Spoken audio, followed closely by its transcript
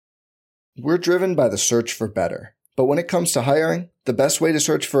We're driven by the search for better. But when it comes to hiring, the best way to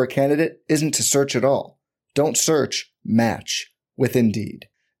search for a candidate isn't to search at all. Don't search, match with Indeed.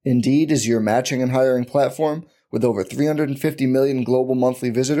 Indeed is your matching and hiring platform with over 350 million global monthly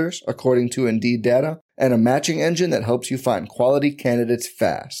visitors, according to Indeed data, and a matching engine that helps you find quality candidates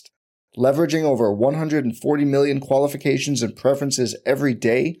fast. Leveraging over 140 million qualifications and preferences every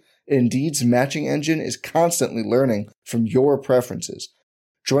day, Indeed's matching engine is constantly learning from your preferences.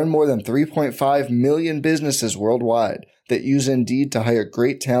 Join more than 3.5 million businesses worldwide that use Indeed to hire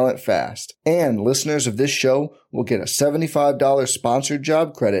great talent fast. And listeners of this show will get a $75 sponsored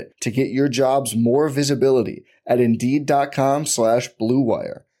job credit to get your jobs more visibility at Indeed.com/Blue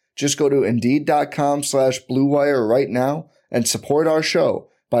Wire. Just go to Indeed.com/Blue Wire right now and support our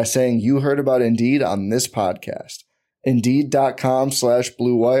show by saying you heard about Indeed on this podcast.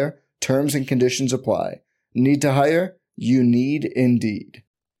 Indeed.com/Blue Wire. Terms and conditions apply. Need to hire? You need Indeed.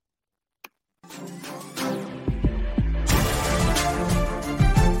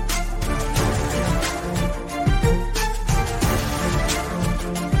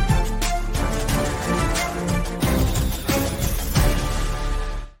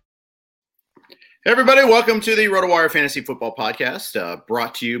 Hey everybody, welcome to the RotoWire Fantasy Football Podcast,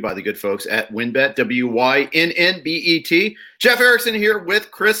 brought to you by the good folks at WynnBET, WYNNBET. Jeff Erickson here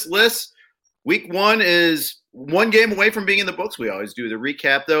with Chris Liss. Week 1 is one game away from being in the books. We always do the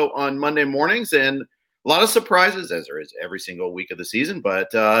recap, though, on Monday mornings, and a lot of surprises, as there is every single week of the season.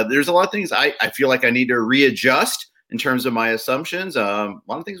 But there's a lot of things I feel like I need to readjust in terms of my assumptions. A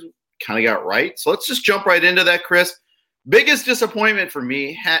lot of things kind of got right. So let's just jump right into that, Chris. Biggest disappointment for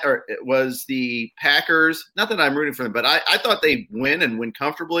me was the Packers. Not that I'm rooting for them, but I thought they'd win and win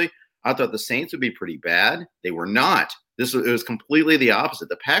comfortably. I thought the Saints would be pretty bad. They were not. It was completely the opposite.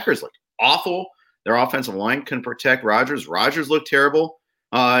 The Packers looked awful. Their offensive line couldn't protect Rodgers. Rodgers looked terrible.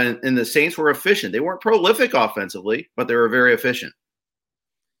 And the Saints were efficient. They weren't prolific offensively, but they were very efficient.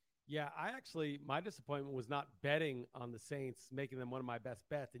 Yeah, my disappointment was not betting on the Saints, making them one of my best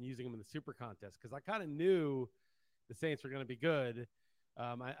bets and using them in the Super Contest, because I kind of knew the Saints were going to be good.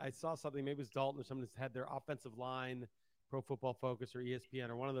 I saw something, maybe it was Dalton or someone that had their offensive line, Pro Football Focus or ESPN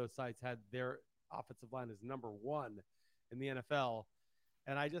or one of those sites had their offensive line as number 1 in the NFL.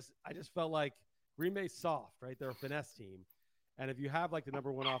 And I just felt like Green Bay's soft, right? They're a finesse team. And if you have like the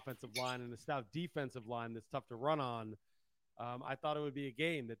number 1 offensive line and a stout defensive line that's tough to run on, I thought it would be a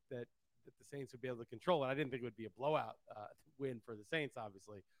game that the Saints would be able to control. And I didn't think it would be a blowout win for the Saints,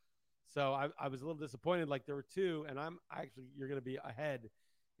 obviously. So I was a little disappointed. Like there were 2, and you're going to be ahead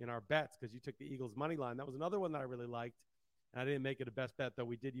in our bets because you took the Eagles money line. That was another one that I really liked, and I didn't make it a best bet, though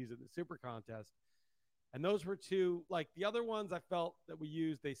we did use it in the Super Contest. And those were 2, like the other ones I felt that we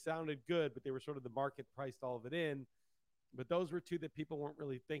used, they sounded good, but they were sort of the market priced all of it in. But those were 2 that people weren't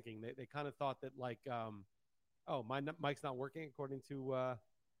really thinking. They kind of thought that like, my mic's not working according to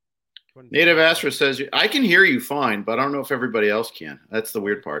Native Astra says, I can hear you fine, but I don't know if everybody else can. That's the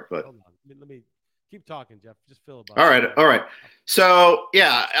weird part. But hold on. Let me keep talking, Jeff. Just fill about. All right. So,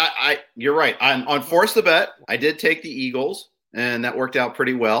 yeah, you're right. On Force the Bet, I did take the Eagles, and that worked out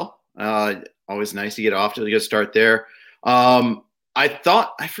pretty well. Always nice to get off to a good start there. I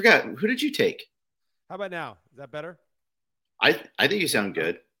forgot. Who did you take? How about now? Is that better? I think you sound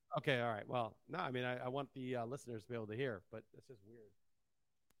good. Okay, all right. Well, no, I mean, I want the listeners to be able to hear, but that's just weird.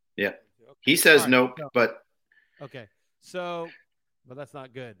 Yeah. Okay. He says right, nope, but. Okay. So, but that's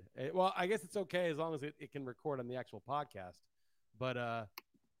not good. Well, I guess it's okay as long as it can record on the actual podcast. But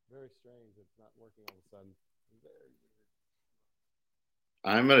very strange. It's not working all of a sudden.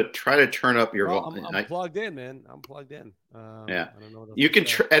 I'm going to try to turn up your volume. I'm plugged in, man. I'm plugged in. Yeah. I don't know what you can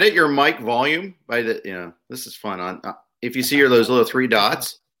edit your mic volume by this is fun. If you see those little 3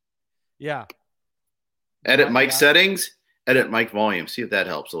 dots. Yeah. Edit mic settings. Edit mic volume. See if that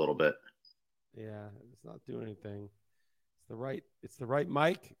helps a little bit. Yeah, it's not doing anything. It's the right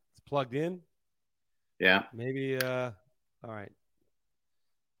mic. It's plugged in. Yeah. Maybe. All right.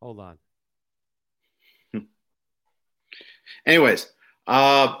 Hold on. Anyways,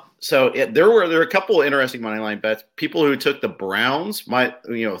 there were a couple of interesting money line bets. People who took the Browns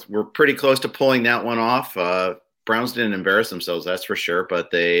were pretty close to pulling that one off. Browns didn't embarrass themselves, that's for sure,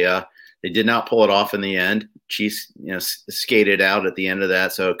 but they did not pull it off in the end. Chiefs, skated out at the end of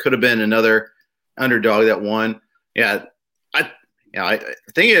that, so it could have been another underdog that won. Yeah,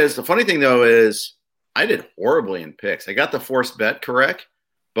 the funny thing though is I did horribly in picks. I got the forced bet correct,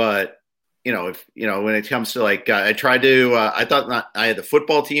 but when it comes to I tried to. I thought I had the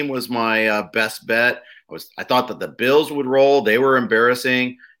football team was my best bet. I thought that the Bills would roll. They were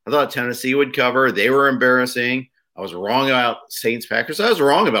embarrassing. I thought Tennessee would cover. They were embarrassing. I was wrong about Saints Packers. I was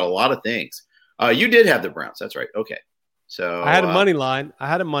wrong about a lot of things. You did have the Browns. That's right. Okay. So I had a money line.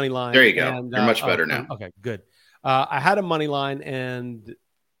 There you go. And, you're much better now. Okay, good. I had a money line, and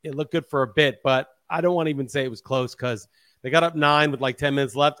it looked good for a bit, but I don't want to even say it was close because they got up 9 with like 10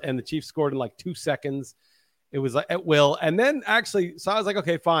 minutes left, and the Chiefs scored in like 2 seconds. It was like at will. And then actually, so I was like,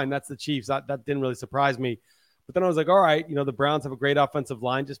 okay, fine. That's the Chiefs. That didn't really surprise me. But then I was like, all right, the Browns have a great offensive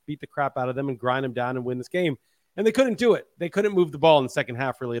line. Just beat the crap out of them and grind them down and win this game. And they couldn't do it. They couldn't move the ball in the second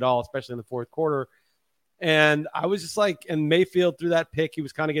half really at all, especially in the fourth quarter. And I was just like, and Mayfield threw that pick. He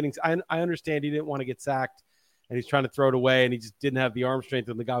was kind of getting, I understand he didn't want to get sacked and he's trying to throw it away and he just didn't have the arm strength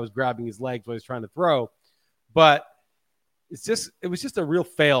and the guy was grabbing his legs while he was trying to throw. But it was just a real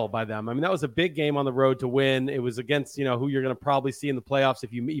fail by them. I mean, that was a big game on the road to win. It was against, who you're going to probably see in the playoffs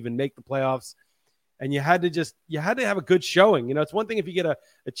if you even make the playoffs. And you had to have a good showing. It's one thing if you get a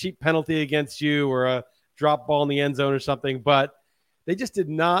cheap penalty against you or a drop ball in the end zone or something, but they just did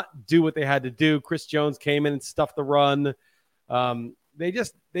not do what they had to do. Chris Jones came in and stuffed the run. They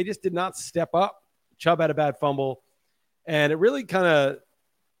just did not step up. Chubb had a bad fumble, and it really kind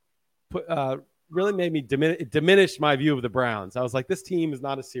of really made me diminished my view of the Browns. I was like, this team is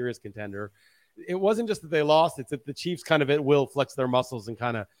not a serious contender. It wasn't just that they lost; it's that the Chiefs kind of at will flex their muscles and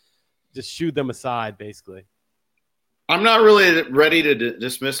kind of just shooed them aside, basically. I'm not really ready to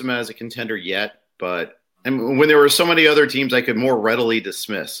dismiss them as a contender yet, but. And when there were so many other teams I could more readily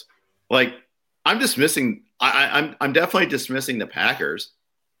dismiss, like I'm dismissing, I'm definitely dismissing the Packers.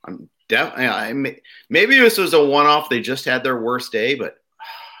 Maybe this was a one-off. They just had their worst day, but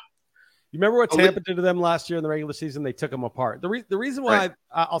you remember what Tampa did to them last year in the regular season? They took them apart. The reason why right.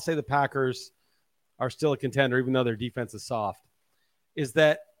 I'll say the Packers are still a contender, even though their defense is soft, is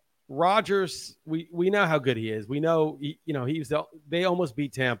that Rodgers, we know how good he is. We know, they almost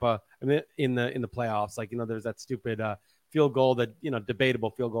beat Tampa in the playoffs. Like, there's that stupid field goal that,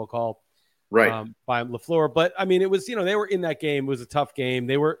 debatable field goal call right by LaFleur. But I mean, it was, they were in that game. It was a tough game.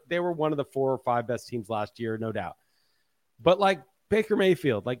 They were one of the 4 or 5 best teams last year, no doubt. But like Baker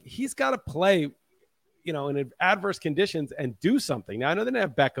Mayfield, like he's got to play, in adverse conditions and do something. Now I know they didn't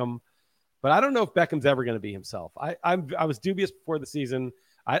have Beckham, but I don't know if Beckham's ever going to be himself. I was dubious before the season.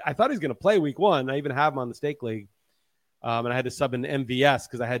 I thought he was going to play week 1. I even have him on the stake league. And I had to sub in MVS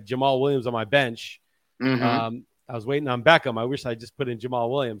because I had Jamal Williams on my bench. Mm-hmm. I was waiting on Beckham. I wish I just put in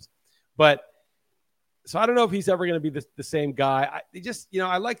Jamal Williams. But so I don't know if he's ever going to be the same guy.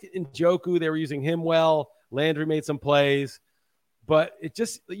 I liked Njoku. They were using him well. Landry made some plays. But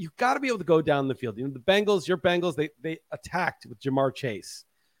you've got to be able to go down the field. The Bengals, your Bengals, they attacked with Jamar Chase.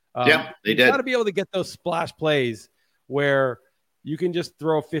 They did. You've got to be able to get those splash plays where you can just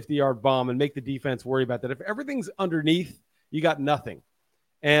throw a 50-yard bomb and make the defense worry about that. If everything's underneath, you got nothing.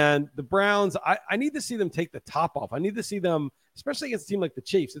 And the Browns, I need to see them take the top off. I need to see them, especially against a team like the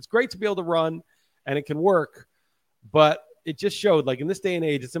Chiefs. It's great to be able to run, and it can work, but it just showed, like in this day and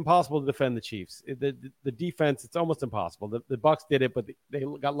age, it's impossible to defend the Chiefs. The defense, it's almost impossible. The Bucs did it, but they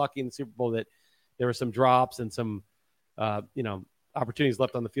got lucky in the Super Bowl that there were some drops and some, opportunities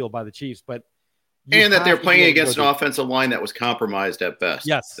left on the field by the Chiefs. But and that they're playing against an offensive line that was compromised at best.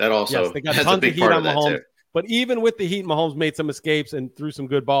 Yes. That also they got has tons a big of heat part on of that Mahomes. too. But even with the heat, Mahomes made some escapes and threw some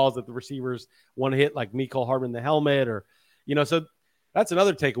good balls that the receivers want to hit, like Mecole Hardman in the helmet, or so that's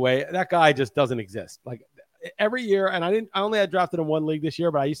another takeaway. That guy just doesn't exist. Like every year, and I only had drafted in 1 league this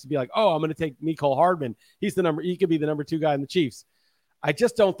year, but I used to be like, oh, I'm going to take Mecole Hardman. He could be the number 2 guy in the Chiefs. I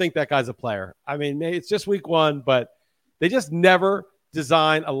just don't think that guy's a player. I mean, maybe it's just week 1, but they just never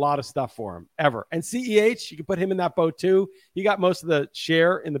design a lot of stuff for him ever. And CEH, you can put him in that boat too. He got most of the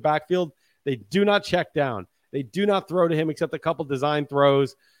share in the backfield. They do not check down. They do not throw to him except a couple design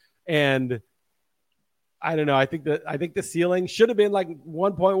throws. And I don't know. I think the ceiling should have been like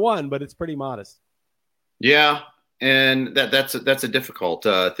 1.1, but it's pretty modest. Yeah. And that's a difficult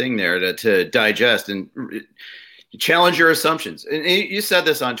thing there to digest and challenge your assumptions. And you said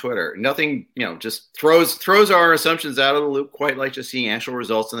this on Twitter. Nothing, just throws our assumptions out of the loop, quite like just seeing actual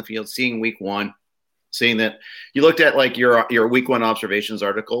results in the field, seeing week 1, seeing that you looked at like your week 1 observations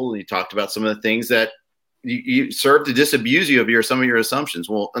article and you talked about some of the things that you served to disabuse you of some of your assumptions.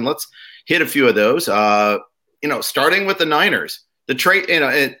 Well, and let's hit a few of those. Starting with the Niners,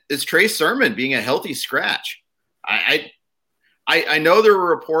 it's Trey Sermon being a healthy scratch. I know there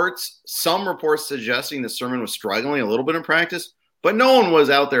were some reports suggesting that Sermon was struggling a little bit in practice, but no one was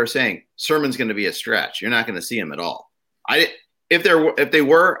out there saying Sermon's going to be a stretch. You're not going to see him at all. If they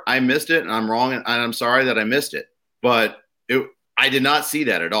were, I missed it, and I'm wrong, and I'm sorry that I missed it. But I did not see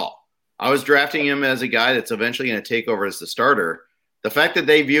that at all. I was drafting him as a guy that's eventually going to take over as the starter. The fact that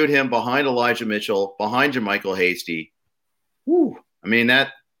they viewed him behind Elijah Mitchell, behind JaMycal Hasty, whew, I mean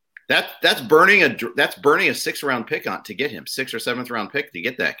that's burning a 6th round pick on to get him, 6th or 7th round pick to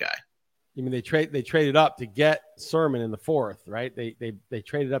get that guy. You mean they traded up to get Sermon in the 4th, right? They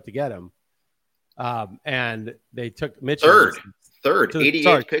traded up to get him, and they took Mitchell third,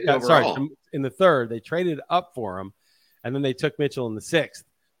 88th pick overall. Sorry, in the 3rd, they traded up for him, and then they took Mitchell in the 6th.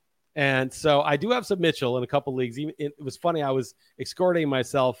 And so I do have some Mitchell in a couple leagues. It was funny. I was escorting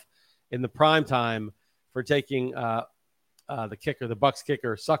myself in the prime time for taking the kicker, the Bucks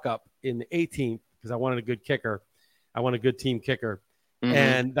kicker, Suckup in the 18th because I wanted a good kicker. I want a good team kicker. Mm-hmm.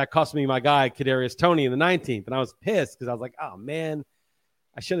 And that cost me my guy, Kadarius Toney, in the 19th. And I was pissed because I was like, oh, man,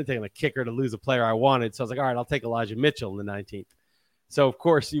 I should have taken a kicker to lose a player I wanted. So I was like, all right, I'll take Elijah Mitchell in the 19th. So, of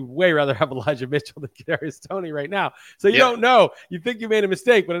course, you way rather have Elijah Mitchell than Kadarius Toney right now. So you don't know. You think you made a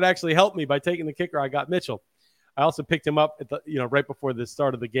mistake, but it actually helped me by taking the kicker. I got Mitchell. I also picked him up at the, right before the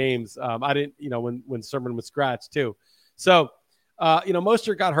start of the games. I didn't, when Sermon was scratched too. So,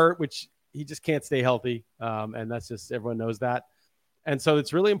 Mostert got hurt, which he just can't stay healthy. And that's just, everyone knows that. And so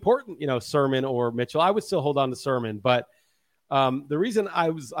it's really important, Sermon or Mitchell. I would still hold on to Sermon, but the reason I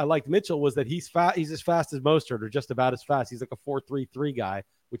liked Mitchell was that he's fast. He's as fast as Mostert, or just about as fast. He's like a 4.33 guy,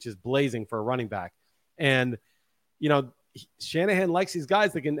 which is blazing for a running back. And, Shanahan likes these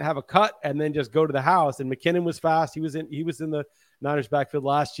guys that can have a cut and then just go to the house. And McKinnon was fast. He was in the Niners backfield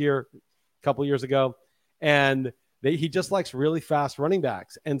last year, a couple years ago. And he just likes really fast running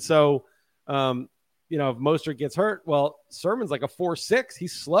backs. And so, if Mostert gets hurt, well, Sermon's like a 4.6.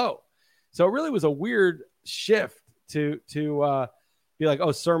 He's slow. So it really was a weird shift to be like,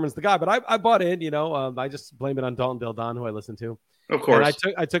 oh, Sermon's the guy. But I bought in, I just blame it on Dalton Del Don, who I listen to. Of course.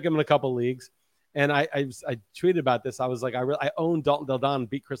 And I took him in a couple leagues. And I tweeted about this. I was like, I owned Dalton Del Don and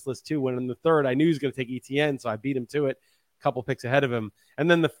beat Chris Liss too. When in the 3rd, I knew he was going to take ETN, so I beat him to it, a couple picks ahead of him.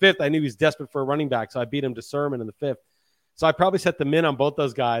 And then the 5th, I knew he was desperate for a running back, so I beat him to Sermon in the 5th. So I probably set the min on both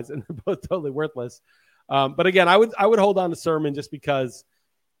those guys, and they're both totally worthless. But again, I would hold on to Sermon just because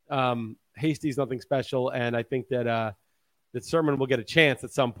Hasty's nothing special, and I think that Sermon will get a chance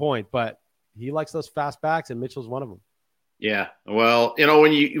at some point. But he likes those fast backs, and Mitchell's one of them. Yeah. Well,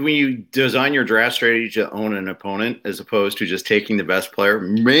 when you design your draft strategy to own an opponent as opposed to just taking the best player,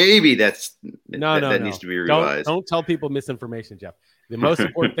 maybe that needs to be revised. Don't tell people misinformation, Jeff. The most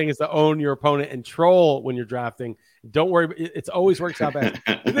important thing is to own your opponent and troll when you're drafting. Don't worry. It's always works out best.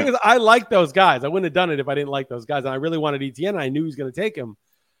 The thing is, I like those guys. I wouldn't have done it if I didn't like those guys. And I really wanted ETN, and I knew he was going to take him.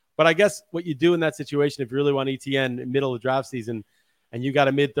 But I guess what you do in that situation, if you really want ETN in the middle of the draft season, and you got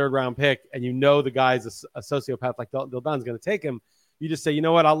a mid-3rd round pick, and the guy's a sociopath like Del Don's going to take him, you just say, you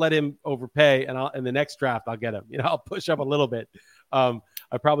know what, I'll let him overpay, and in the next draft I'll get him. I'll push up a little bit. I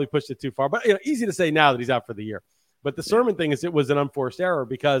probably pushed it too far, but easy to say now that he's out for the year. But the Sermon thing is, it was an unforced error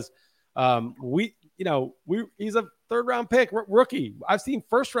because he's a 3rd round pick rookie. I've seen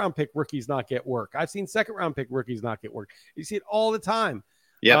 1st round pick rookies not get work. I've seen 2nd round pick rookies not get work. You see it all the time.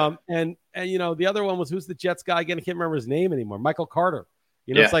 Yeah. And the other one was, who's the Jets guy again? I can't remember his name anymore. Michael Carter.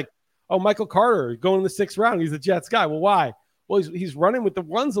 It's like, oh, Michael Carter going in the 6th round. He's the Jets guy. Well, why? Well, he's running with the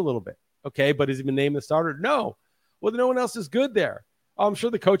runs a little bit. Okay. But has he been named the starter? No. Well, no one else is good there. Oh, I'm sure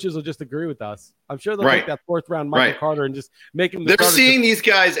the coaches will just agree with us. I'm sure they'll take that 4th round Michael Carter and just make him the starter. They're seeing these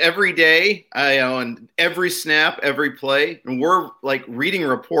guys every day, and every snap, every play. And we're like reading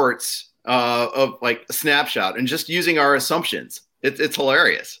reports of like a snapshot and just using our assumptions. It's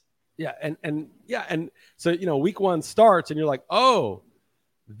hilarious. Yeah. And so, week 1 starts and you're like, oh,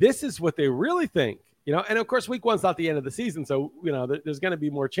 this is what they really think, and of course, week 1's not the end of the season. So, there's going to be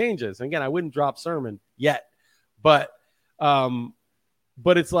more changes. And again, I wouldn't drop Sermon yet, but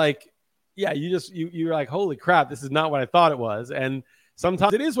it's like, yeah, you're like, holy crap, this is not what I thought it was. And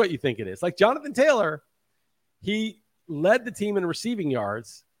sometimes it is what you think it is. Like Jonathan Taylor, he led the team in receiving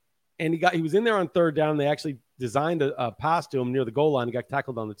yards, and he was in there on 3rd down. They actually designed a pass to him near the goal line. He got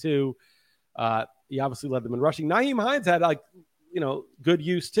tackled on the 2. He obviously led them in rushing. Nyheim Hines had good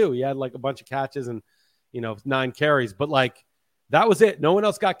use too. He had like a bunch of catches and, 9 carries, but like that was it. No one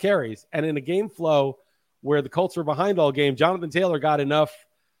else got carries. And in a game flow where the Colts were behind all game, Jonathan Taylor got enough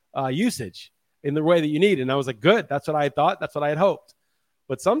usage in the way that you need. And I was like, good. That's what I had thought. That's what I had hoped.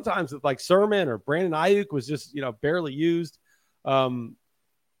 But sometimes it's like Sermon or Brandon Ayuk was just, barely used.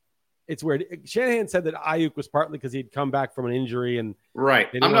 It's weird. Shanahan said that Ayuk was partly because he'd come back from an injury. And right.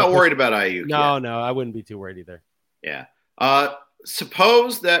 I'm not worried about Ayuk. No, I wouldn't be too worried either. Yeah.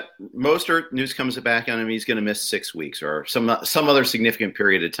 Suppose that Mostert news comes back on him. He's going to miss 6 weeks or some other significant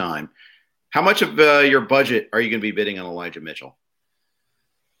period of time. How much of your budget are you going to be bidding on Elijah Mitchell?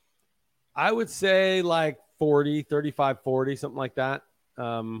 I would say like 40, 35, 40, something like that.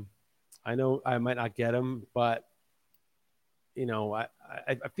 I know I might not get him, but I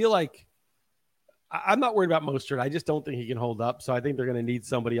feel like I'm not worried about Mostert. I just don't think he can hold up. So I think they're going to need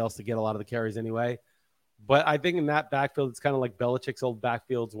somebody else to get a lot of the carries anyway. But I think in that backfield, it's kind of like Belichick's old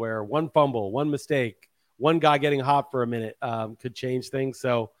backfields where one fumble, one mistake, one guy getting hot for a minute could change things.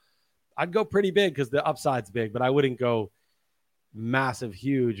 So I'd go pretty big because the upside's big, but I wouldn't go massive,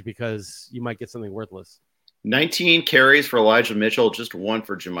 huge because you might get something worthless. 19 carries for Elijah Mitchell, just 1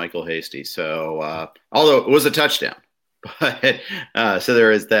 for JaMycal Hasty. So, although it was a touchdown, but so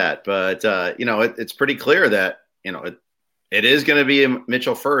there is that. But it's pretty clear that it is going to be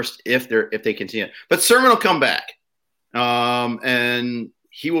Mitchell first if they continue. But Sermon will come back, and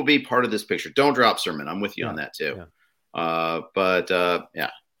he will be part of this picture. Don't drop Sermon. I'm with you on that too.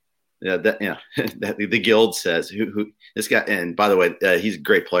 The guild says who this guy, and by the way, he's a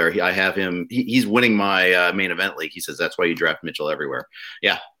great player. I have him. He's winning my main event league. He says that's why you draft Mitchell everywhere.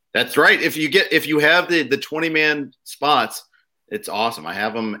 Yeah, that's right. If you have the 20-man spots, it's awesome. I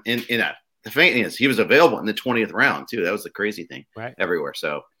have him in that. The thing is, he was available in the 20th round too. That was the crazy thing, right? Everywhere.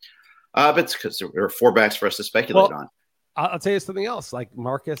 So, but it's because there were 4 backs for us to speculate on. I'll tell you something else, like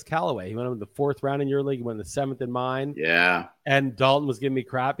Marquez Callaway. He went in the 4th round in your league. He went in the 7th in mine. Yeah. And Dalton was giving me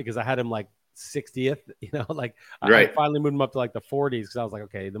crap because I had him like 60th, right. I finally moved him up to like the 40s because I was like,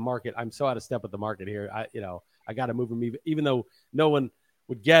 okay, the market, I'm so out of step with the market here. I got to move him even though no one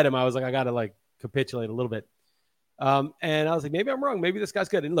would get him. I was like, I got to like capitulate a little bit. And I was like, maybe I'm wrong. Maybe this guy's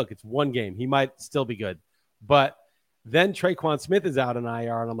good. And look, it's one game. He might still be good. But then Traquan Smith is out in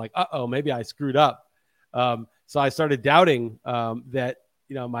IR and I'm like, maybe I screwed up. So I started doubting that,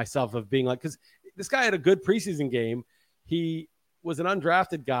 myself of being like, because this guy had a good preseason game. He was an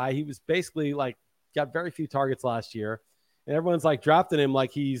undrafted guy. He was basically like got very few targets last year. And everyone's like drafting him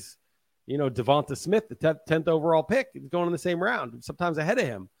like he's, Devonta Smith, the 10th overall pick, going in the same round, sometimes ahead of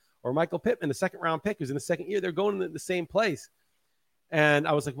him. Or Michael Pittman, the 2nd round pick, who's in the 2nd year. They're going in the same place. And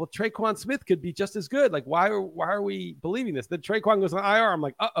I was like, well, Traquan Smith could be just as good. Like, why are we believing this? Then Traquan goes on IR. I'm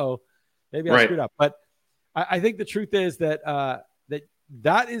like, maybe I screwed up. But I think the truth is that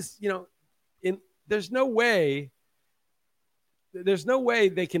that is, there's no way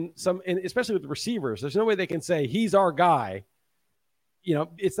they can especially with the receivers, there's no way they can say he's our guy.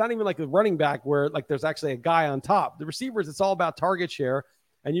 It's not even like the running back where like there's actually a guy on top. The receivers, it's all about target share,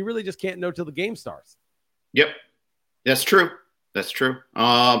 and you really just can't know till the game starts. Yep, that's true.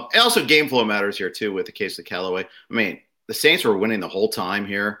 Also, game flow matters here too with the case of Callaway. I mean, the Saints were winning the whole time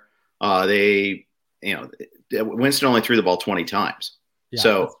here. Winston only threw the ball 20 times. Yeah,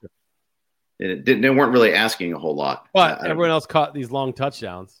 so they weren't really asking a whole lot. But everyone else caught these long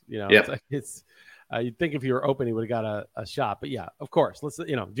touchdowns. You'd think if you were open, he would have got a shot. But yeah, of course. Let's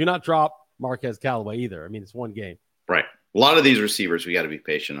do not drop Marquez Callaway either. I mean, it's one game. Right. A lot of these receivers we got to be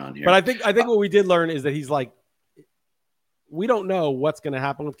patient on here. But I think what we did learn is that he's like, we don't know what's going to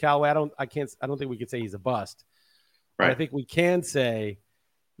happen with Callaway. I don't think we could say he's a bust. Right. But I think we can say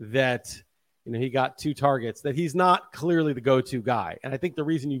that he got 2 targets, that he's not clearly the go-to guy. And I think the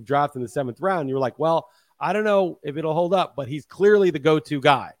reason you dropped in the 7th round, you were like, well, I don't know if it'll hold up, but he's clearly the go-to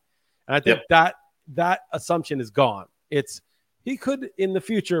guy. And I think that assumption is gone. He could in the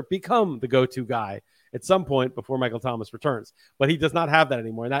future become the go-to guy at some point before Michael Thomas returns, but he does not have that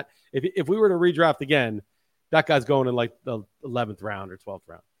anymore. And that if we were to redraft again, that guy's going in like the 11th round or 12th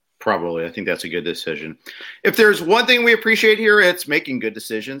round. Probably. I think that's a good decision. If there's one thing we appreciate here, it's making good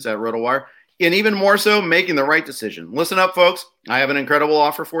decisions at RotoWire. And even more so, making the right decision. Listen up, folks. I have an incredible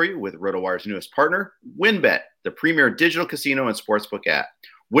offer for you with RotoWire's newest partner, WynnBET, the premier digital casino and sportsbook app.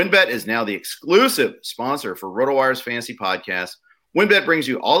 WynnBET is now the exclusive sponsor for RotoWire's Fantasy Podcast. WynnBET brings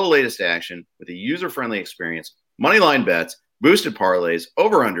you all the latest action with a user-friendly experience, moneyline bets, boosted parlays,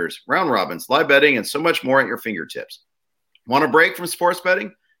 over-unders, round robins, live betting, and so much more at your fingertips. Want a break from sports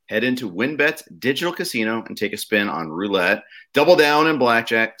betting? Head into WynnBET's digital casino and take a spin on roulette, double down in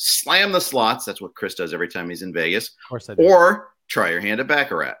blackjack, slam the slots. That's what Chris does every time he's in Vegas. Of course I do. Or try your hand at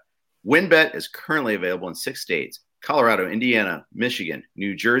Baccarat. WynnBET is currently available in 6 states: Colorado, Indiana, Michigan,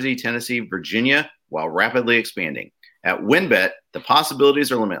 New Jersey, Tennessee, Virginia, while rapidly expanding. At WynnBET, the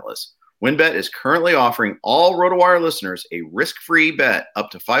possibilities are limitless. WynnBET is currently offering all RotoWire listeners a risk-free bet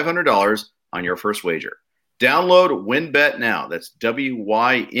up to $500 on your first wager. Download WynnBET now. That's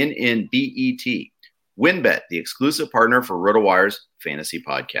WYNNBET. WynnBET, the exclusive partner for RotoWire's Fantasy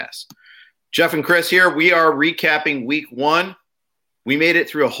Podcast. Jeff and Chris here. We are recapping week 1. We made it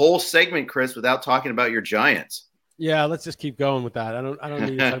through a whole segment, Chris, without talking about your Giants. Yeah, let's just keep going with that. I don't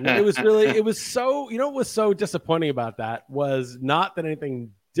need to talk about it. It was so, what was so disappointing about that was not that anything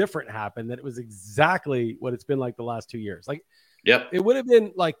different happened, that it was exactly what it's been like the last 2 years. Like, yep, it would have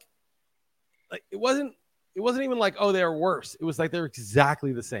been like it wasn't even like, oh, they're worse. It was like they're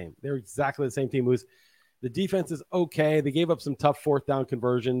exactly the same. They're exactly the same team. It was, the defense is okay. They gave up some tough fourth down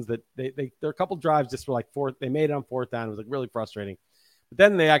conversions that there are a couple drives just for like they made it on fourth down. It was like really frustrating. But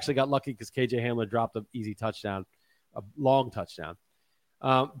then they actually got lucky because KJ Hamler dropped an easy touchdown, a long touchdown.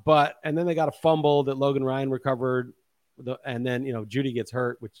 And then they got a fumble that Logan Ryan recovered. And then, Judy gets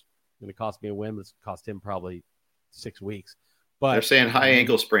hurt, which is going to cost me a win. It's cost him probably 6 weeks. But they're saying high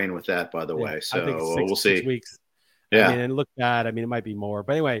ankle sprain with that, by the way. So we'll see. 6 weeks. Yeah. And it looked bad. It might be more.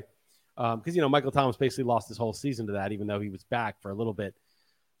 But anyway, because, Michael Thomas basically lost his whole season to that, even though he was back for a little bit.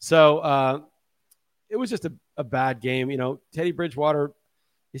 So it was just a bad game. Teddy Bridgewater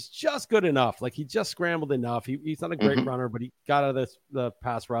is just good enough. Like, he just scrambled enough. He's not a great runner, but he got out of the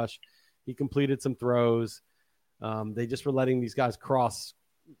pass rush. He completed some throws. They just were letting these guys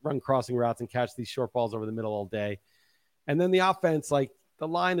run crossing routes and catch these short balls over the middle all day. And then the offense, like, the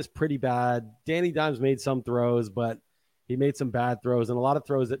line is pretty bad. Danny Dimes made some throws, but he made some bad throws. And a lot of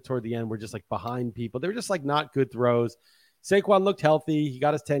throws that toward the end were just like behind people. They were just like not good throws. Saquon looked healthy. He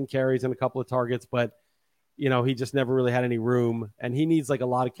got his 10 carries and a couple of targets, but he just never really had any room. And he needs like a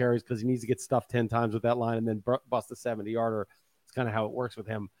lot of carries because he needs to get stuffed 10 times with that line and then bust a 70-yarder. It's kind of how it works with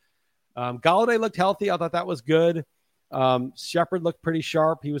him. Golladay looked healthy. I thought that was good. Shepard looked pretty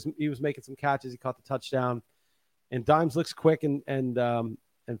sharp. He was making some catches. He caught the touchdown. And Dimes looks quick and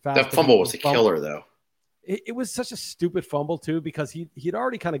fast. That fumble was a killer, though. It was such a stupid fumble, too, because he'd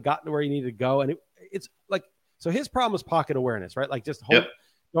already kind of gotten to where he needed to go. And it's like, so his problem was pocket awareness, right? Like, just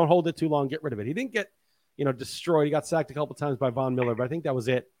don't hold it too long, get rid of it. He didn't get, destroyed. He got sacked a couple times by Von Miller, but I think that was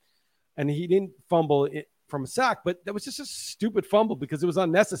it. And he didn't fumble it from a sack, but that was just a stupid fumble because it was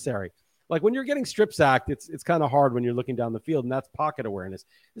unnecessary. Like, when you're getting strip sacked, it's kind of hard when you're looking down the field, and that's pocket awareness.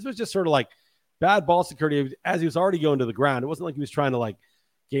 This was just sort of like bad ball security as he was already going to the ground. It wasn't like he was trying to like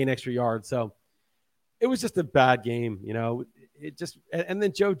gain extra yards. So it was just a bad game, it just, and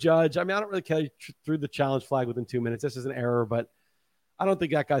then Joe Judge, I don't really care. He threw the challenge flag within 2 minutes. This is an error, but I don't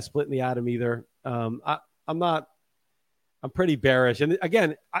think that guy's splitting the atom either. I'm pretty bearish. And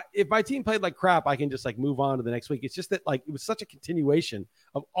again, if my team played like crap, I can just like move on to the next week. It's just that like, it was such a continuation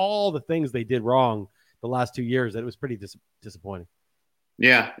of all the things they did wrong the last 2 years that it was pretty disappointing.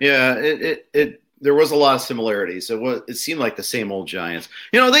 Yeah. There was a lot of similarities. It seemed like the same old Giants.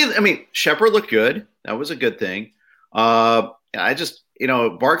 Shepard looked good. That was a good thing. I just,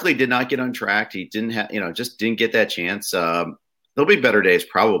 Barkley did not get on track. He didn't have, just didn't get that chance. There'll be better days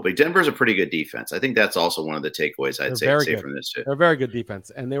probably. Denver's a pretty good defense. I think that's also one of the takeaways I'd say from this too. They're a very good defense,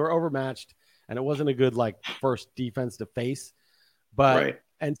 and they were overmatched, and it wasn't a good like first defense to face. But right.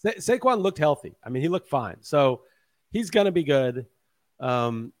 And Saquon looked healthy. He looked fine, so he's going to be good.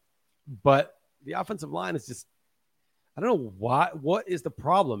 But the offensive line is just, I don't know what is the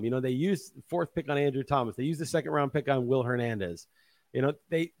problem. They used the 4th pick on Andrew Thomas. They used the 2nd round pick on Will Hernandez.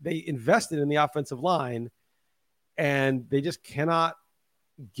 They invested in the offensive line, and they just cannot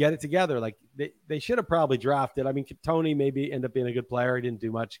get it together. Like they should have probably drafted. Tony maybe end up being a good player. He didn't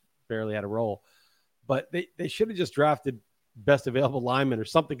do much, barely had a role, but they should have just drafted best available lineman or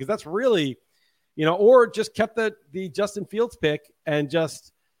something. Cause that's really, or just kept the Justin Fields pick and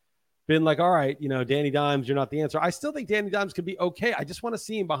just been like, all right, Danny Dimes, you're not the answer. I still think Danny Dimes could be okay. I just want to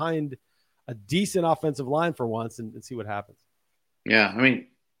see him behind a decent offensive line for once and see what happens. Yeah.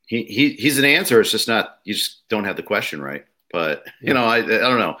 He's an answer. It's just not, you just don't have the question right. But I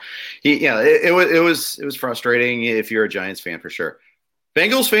don't know. It was frustrating if you're a Giants fan for sure.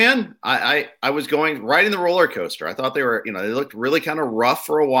 Bengals fan, I was going right in the roller coaster. I thought they were, they looked really kind of rough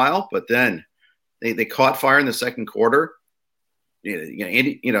for a while, but then they caught fire in the second quarter.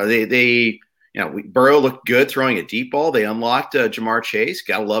 Burrow looked good throwing a deep ball. They unlocked Jamar Chase.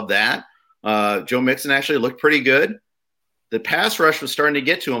 Gotta love that. Joe Mixon actually looked pretty good. The pass rush was starting to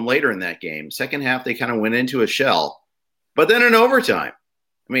get to him later in that game. Second half, they kind of went into a shell. But then in overtime,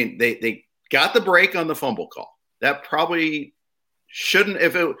 they got the break on the fumble call. That probably shouldn't,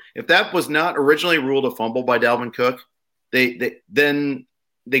 if that was not originally ruled a fumble by Dalvin Cook, then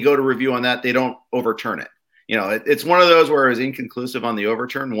they go to review on that. They don't overturn it. It's one of those where it was inconclusive on the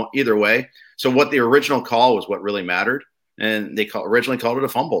overturn either way. So what the original call was what really mattered. And they originally called it a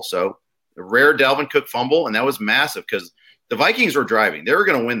fumble. So a rare Dalvin Cook fumble. And that was massive because the Vikings were driving. They were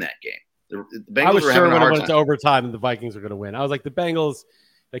going to win that game. The Bengals I was were sure having a when it hard went time. to overtime and the Vikings were going to win. I was like, the Bengals,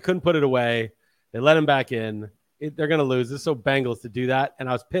 they couldn't put it away. They let him back in. They're going to lose. This is so Bengals to do that. And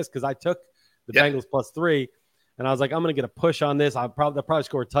I was pissed because I took the Bengals +3. And I was like, I'm going to get a push on this. They'll probably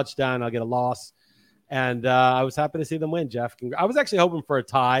score a touchdown. I'll get a loss. And I was happy to see them win, Jeff. I was actually hoping for a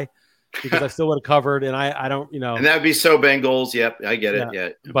tie because I still would have covered, and I don't, And that would be so Bengals. Yep, I get it. Yeah.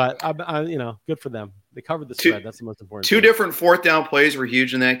 But, I good for them. They covered the spread. That's the most important Two thing. different fourth down plays were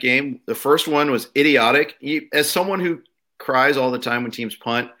huge in that game. The first one was idiotic. As someone who cries all the time when teams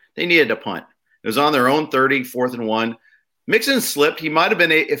punt, they needed to punt. It was on their own 30, 4th and 1. Mixon slipped. He might have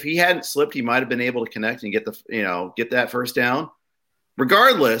been, if he hadn't slipped, he might have been able to connect and get that first down.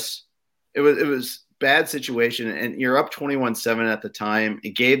 Regardless, it was bad situation, and you're up 21-7 at the time.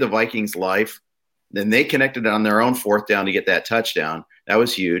 It gave the Vikings life. Then they connected on their own 4th down to get that touchdown. That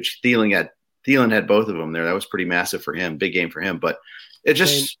was huge. Thielen had both of them there. That was pretty massive for him. Big game for him. But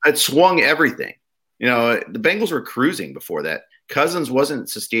it swung everything. The Bengals were cruising before that. Cousins wasn't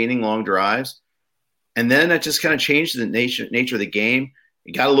sustaining long drives. And then that just kind of changed the nature of the game.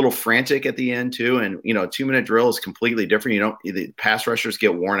 It got a little frantic at the end too. And, a 2-minute drill is completely different. The pass rushers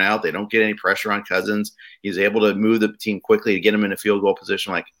get worn out. They don't get any pressure on Cousins. He's able to move the team quickly to get him in a field goal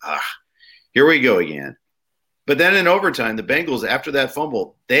position. Here we go again. But then in overtime, the Bengals, after that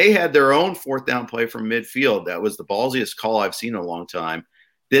fumble, they had their own 4th down play from midfield. That was the ballsiest call I've seen in a long time.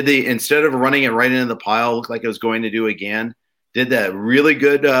 Instead of running it right into the pile, looked like it was going to do again, did that really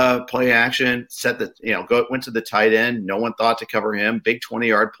good play action, went to the tight end. No one thought to cover him. Big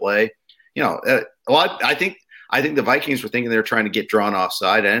 20-yard play. I think the Vikings were thinking they were trying to get drawn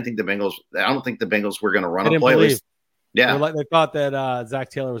offside. I don't think the Bengals were going to run a play. Yeah. They thought that Zach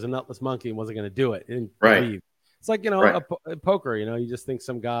Taylor was a nutless monkey and wasn't going to do it. Right. It's like, a poker, you just think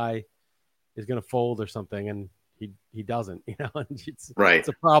some guy is going to fold or something, and he doesn't, it's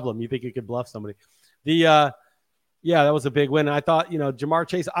a problem. You think you could bluff somebody. That was a big win. I thought, Jamar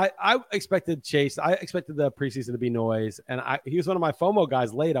Chase, I expected Chase. I expected the preseason to be noise. And he was one of my FOMO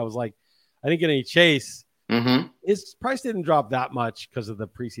guys late. I was like, I didn't get any Chase. Mm-hmm. His price didn't drop that much because of the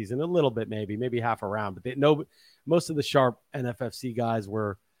preseason, a little bit, maybe half a round. But most of the sharp NFFC guys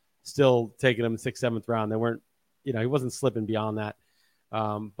were still taking him 6th, 7th round. They weren't, he wasn't slipping beyond that.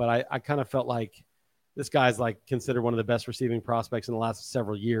 But I kind of felt like this guy's considered one of the best receiving prospects in the last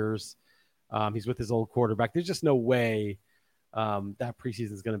several years. He's with his old quarterback. There's just no way that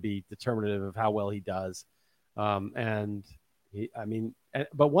preseason is going to be determinative of how well he does. But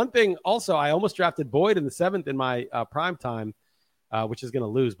one thing also, I almost drafted Boyd in the 7th in my prime time, which is going to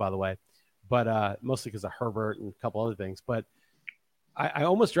lose, by the way, but mostly because of Herbert and a couple other things. But I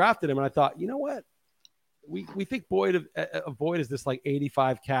almost drafted him, and I thought, you know what? We think Boyd is this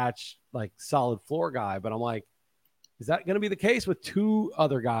 85 catch, solid floor guy, but I'm like, is that going to be the case with 2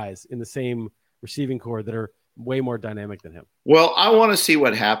 other guys in the same receiving core that are way more dynamic than him? Well, I want to see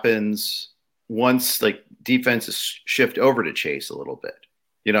what happens once defenses shift over to Chase a little bit.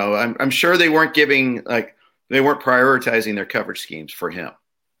 I'm sure they weren't prioritizing their coverage schemes for him.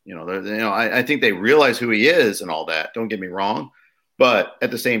 I think they realize who he is and all that. Don't get me wrong, but at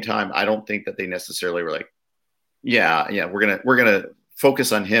the same time, I don't think that they necessarily were we're gonna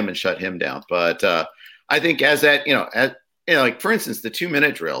focus on him and shut him down. But I think as that, for instance, the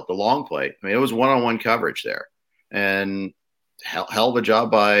 2-minute drill, the long play, it was one-on-one coverage there, and hell of a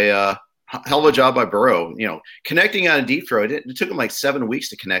job by Burrow, connecting on a deep throw. It took him 7 weeks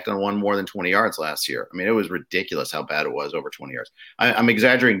to connect on one more than 20 yards last year. It was ridiculous how bad it was over 20 yards. I'm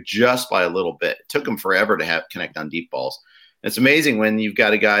exaggerating just by a little bit. It took him forever to connect on deep balls. It's amazing when you've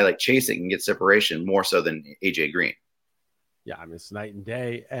got a guy like Chase that can get separation more so than AJ Green. Yeah, it's night and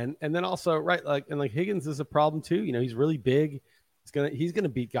day. And then also, right, Higgins is a problem too. He's really big. He's gonna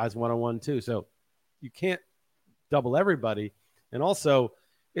beat guys one-on-one too. So you can't double everybody. And also,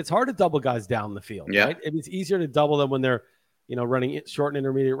 it's hard to double guys down the field. Yeah. Right? It's easier to double them when they're, running short and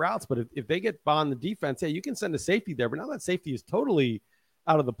intermediate routes. But if they get on the defense, you can send a safety there. But now that safety is totally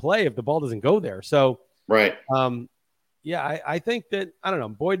out of the play if the ball doesn't go there. So, right. I think that, I don't know,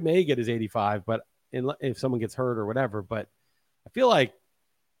 Boyd may get his 85, but if someone gets hurt or whatever, but I feel like,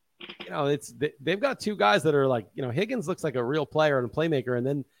 they've got 2 guys that are Higgins looks like a real player and a playmaker. And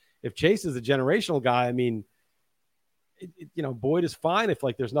then if Chase is a generational guy, Boyd is fine if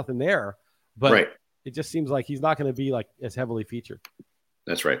there's nothing there, but right. It just seems like he's not going to be as heavily featured.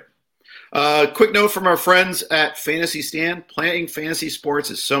 That's right. Quick note from our friends at Fantasy Stand. Playing fantasy sports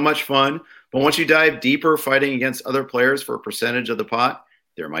is so much fun, but once you dive deeper fighting against other players for a percentage of the pot,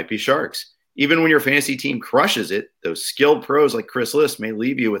 there might be sharks. Even when your fantasy team crushes it, those skilled pros like Chris Liss may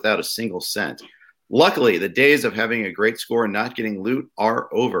leave you without a single cent. Luckily, the days of having a great score and not getting loot are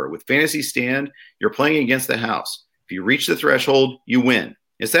over. With Fantasy Stand, you're playing against the house. If you reach the threshold, you win.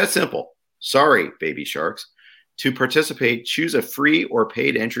 It's that simple. Sorry, baby sharks. To participate, choose a free or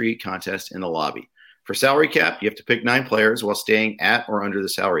paid entry contest in the lobby. For salary cap, you have to pick 9 players while staying at or under the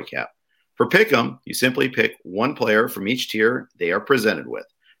salary cap. For Pick'em, you simply pick one player from each tier they are presented with.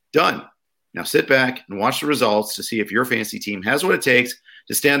 Done. Now sit back and watch the results to see if your fantasy team has what it takes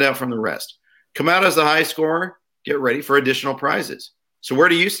to stand out from the rest. Come out as the high scorer, get ready for additional prizes. So where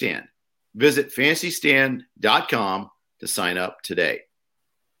do you stand? Visit fantasystand.com to sign up today.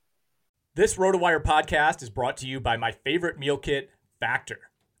 This RotoWire podcast is brought to you by my favorite meal kit, Factor.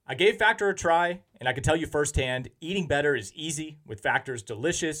 I gave Factor a try, and I can tell you firsthand, eating better is easy with Factor's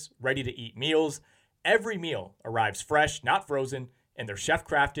delicious, ready-to-eat meals. Every meal arrives fresh, not frozen, and they're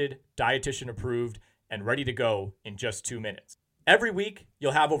chef-crafted, dietitian-approved, and ready to go in just 2 minutes. Every week,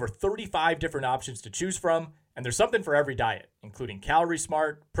 you'll have over 35 different options to choose from, and there's something for every diet, including Calorie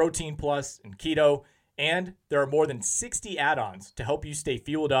Smart, Protein Plus, and Keto. And there are more than 60 add-ons to help you stay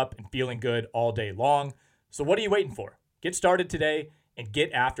fueled up and feeling good all day long. So what are you waiting for? Get started today and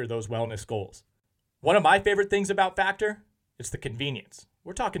get after those wellness goals. One of my favorite things about Factor is the convenience.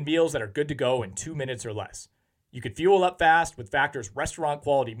 We're talking meals that are good to go in 2 minutes or less. You can fuel up fast with Factor's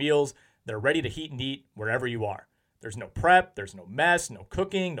restaurant-quality meals that are ready to heat and eat wherever you are. There's no prep, there's no mess, no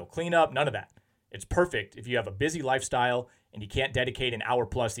cooking, no cleanup, none of that. It's perfect if you have a busy lifestyle and you can't dedicate an hour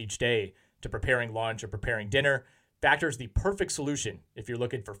plus each day to preparing lunch or preparing dinner. Factor is the perfect solution if you're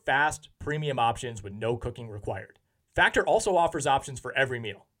looking for fast, premium options with no cooking required. Factor also offers options for every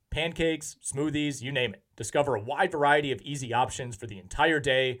meal. Pancakes, smoothies, you name it. Discover a wide variety of easy options for the entire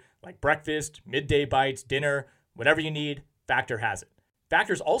day, like breakfast, midday bites, dinner, whatever you need, Factor has it.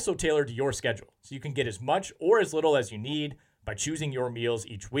 Factor's also tailored to your schedule, so you can get as much or as little as you need by choosing your meals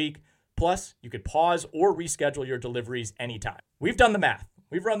each week. Plus, you could pause or reschedule your deliveries anytime. We've done the math.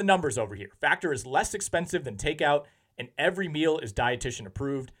 We've run the numbers over here. Factor is less expensive than takeout, and every meal is dietitian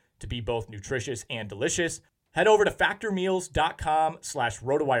approved to be both nutritious and delicious. Head over to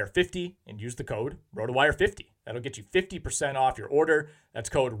factormeals.com/RotoWire50 and use the code RotoWire50. That'll get you 50% off your order. That's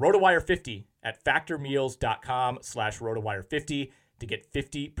code RotoWire50 at factormeals.com/RotoWire50 to get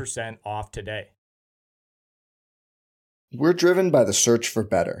 50% off today. We're driven by the search for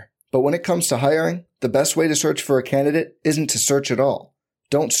better. But when it comes to hiring, the best way to search for a candidate isn't to search at all.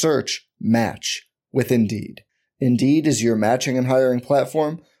 Don't search, match with Indeed. Indeed is your matching and hiring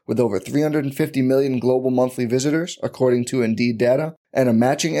platform with over 350 million global monthly visitors, according to Indeed data, and a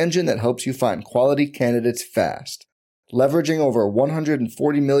matching engine that helps you find quality candidates fast. Leveraging over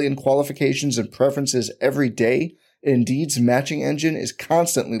 140 million qualifications and preferences every day, Indeed's matching engine is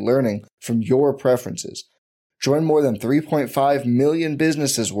constantly learning from your preferences. Join more than 3.5 million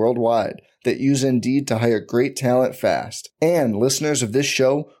businesses worldwide that use Indeed to hire great talent fast. And listeners of this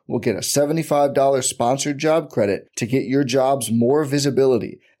show will get a $75 sponsored job credit to get your jobs more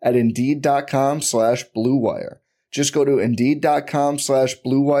visibility at Indeed.com/Blue Wire. Just go to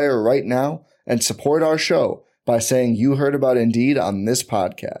Indeed.com/Blue Wire right now and support our show by saying you heard about Indeed on this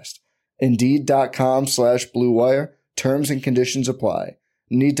podcast. Indeed.com/Blue Wire. Terms and conditions apply.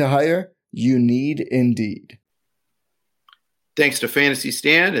 Need to hire? You need Indeed. Thanks to Fantasy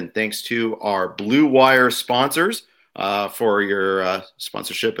Stand and thanks to our Blue Wire sponsors for your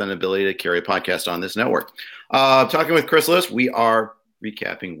sponsorship and ability to carry a podcast on this network. Talking with Chris Liss, we are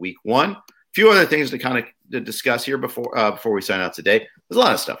recapping week one. A few other things to kind of discuss here before we sign out today. There's a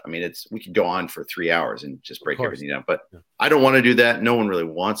lot of stuff. I mean, we could go on for 3 hours and just break everything down, but I don't want to do that. No one really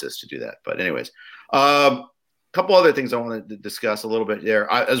wants us to do that. But anyways, a couple other things I wanted to discuss a little bit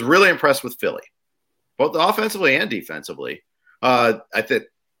there. I was really impressed with Philly, both offensively and defensively. I think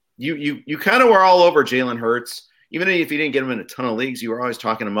you kind of were all over Jalen Hurts. Even if you didn't get him in a ton of leagues, you were always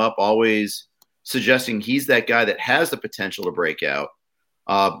talking him up, always suggesting he's that guy that has the potential to break out.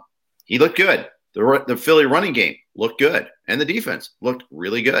 He looked good. The Philly running game looked good, and the defense looked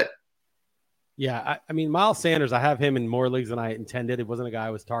really good. Yeah, I mean, Miles Sanders, I have him in more leagues than I intended. It wasn't a guy I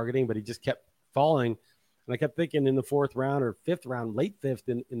was targeting, but he just kept falling. And I kept thinking in the fourth round or fifth round, late fifth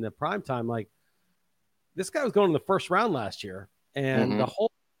in the prime time, like, this guy was going in the first round last year, and the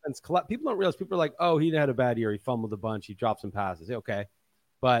whole defense collapsed. People don't realize. People are like, "Oh, he had a bad year. He fumbled a bunch. He dropped some passes." Okay,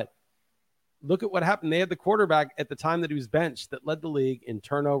 but look at what happened. They had the quarterback at the time that he was benched that led the league in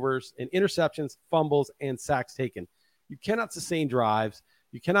turnovers, in interceptions, fumbles, and sacks taken. You cannot sustain drives.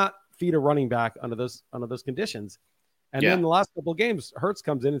 You cannot feed a running back under those conditions. And then the last couple of games, Hurts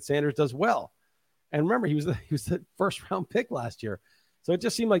comes in and Sanders does well. And remember, he was the first round pick last year, so it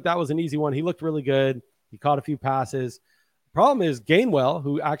just seemed like that was an easy one. He looked really good. He caught a few passes. Problem is Gainwell,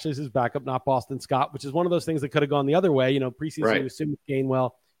 who actually is his backup, not Boston Scott, which is one of those things that could have gone the other way. You know, preseason we assumed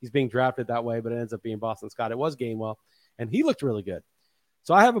Gainwell. He's being drafted that way, but it ends up being Boston Scott. It was Gainwell, and he looked really good.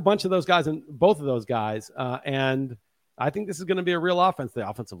 So I have a bunch of those guys and both of those guys, and I think this is going to be a real offense. The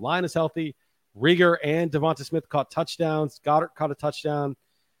offensive line is healthy. Rieger and Devonta Smith caught touchdowns. Goddard caught a touchdown.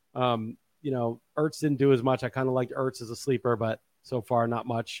 Ertz didn't do as much. I kind of liked Ertz as a sleeper, but so far not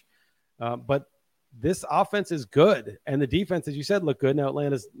much. But this offense is good, and the defense, as you said, looked good. Now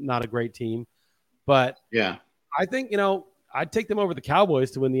Atlanta's not a great team, but yeah, I think I'd take them over the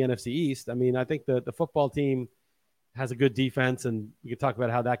Cowboys to win the NFC East. I mean, I think the football team has a good defense, and we could talk about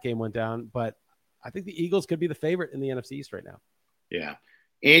how that game went down. But I think the Eagles could be the favorite in the NFC East right now. Yeah.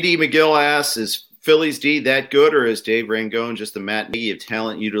 Andy McGill asks, is Philly's D that good, or is Dave Rangone just the Matt Nagy of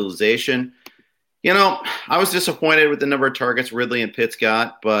talent utilization? I was disappointed with the number of targets Ridley and Pitts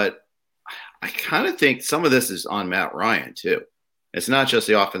got, but I kind of think some of this is on Matt Ryan too. It's not just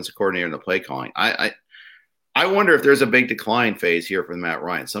the offensive coordinator and the play calling. I wonder if there's a big decline phase here for Matt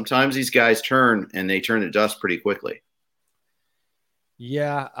Ryan. Sometimes these guys turn, and they turn to dust pretty quickly.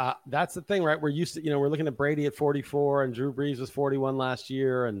 Yeah, that's the thing, right? We're used to, we're looking at Brady at 44 and Drew Brees was 41 last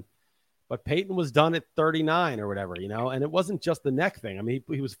year. But Peyton was done at 39 or whatever, and it wasn't just the neck thing. I mean,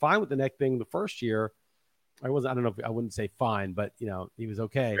 he was fine with the neck thing the first year. I don't know if I wouldn't say fine, but he was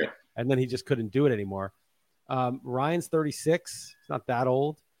okay. Yeah. And then he just couldn't do it anymore. Ryan's 36. He's not that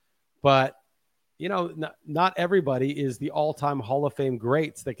old, but not everybody is the all-time Hall of Fame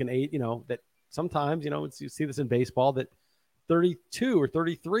greats that can aid, that sometimes, you see this in baseball that 32 or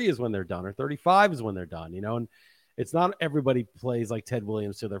 33 is when they're done, or 35 is when they're done, and it's not everybody plays like Ted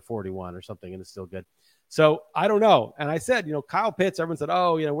Williams till they're 41 or something and it's still good. So I don't know. And I said, Kyle Pitts, everyone said,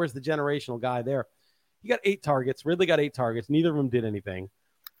 oh, where's the generational guy there? He got 8 targets. Ridley got 8 targets. Neither of them did anything.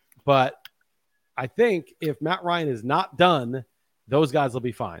 But I think if Matt Ryan is not done, those guys will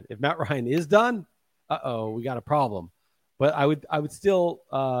be fine. If Matt Ryan is done, we got a problem. But I would still,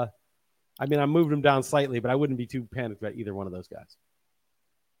 I moved him down slightly, but I wouldn't be too panicked about either one of those guys.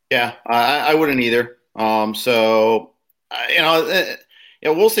 Yeah, I wouldn't either. So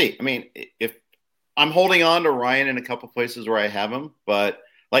we'll see. I mean, if I'm holding on to Ryan in a couple places where I have him, but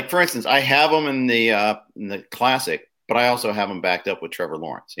like for instance, I have him in the Classic, but I also have him backed up with Trevor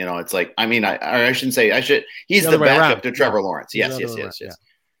Lawrence. It's like, I shouldn't say I should. He's the backup to Trevor Lawrence. Yes. Yeah.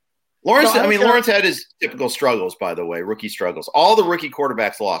 Lawrence. So Lawrence had his typical struggles, by the way, rookie struggles. All the rookie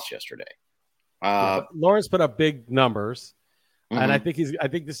quarterbacks lost yesterday. Lawrence put up big numbers, and I think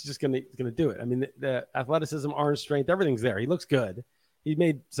this is just gonna do it. I mean, the athleticism, arm strength, everything's there. He looks good. He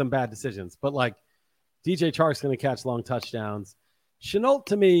made some bad decisions, but like DJ Chark's gonna catch long touchdowns. Shenault,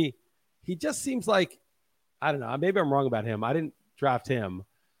 to me, he just seems like, I don't know. Maybe I'm wrong about him. I didn't draft him,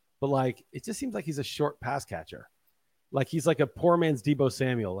 but like it just seems like he's a short pass catcher. Like he's like a poor man's Deebo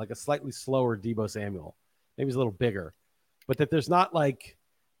Samuel, like a slightly slower Deebo Samuel. Maybe he's a little bigger, but that there's not like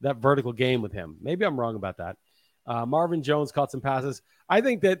that vertical game with him. Maybe I'm wrong about that. Marvin Jones caught some passes. I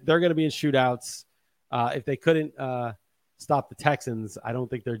think that they're going to be in shootouts. If they couldn't stop the Texans, I don't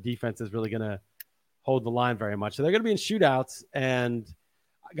think their defense is really going to hold the line very much. So they're going to be in shootouts. And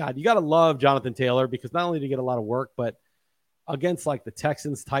God, you got to love Jonathan Taylor, because not only did he get a lot of work, but against like the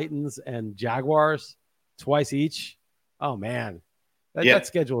Texans, Titans, and Jaguars twice each. Oh man, that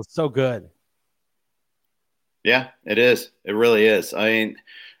schedule is so good. Yeah, it is. It really is. I mean,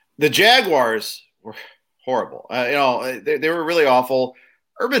 the Jaguars were horrible. They were really awful.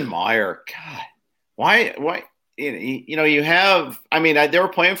 Urban Meyer, God, why? You have. I mean, they were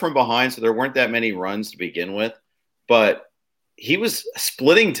playing from behind, so there weren't that many runs to begin with. But he was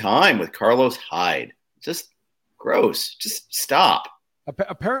splitting time with Carlos Hyde. Just gross. Just stop.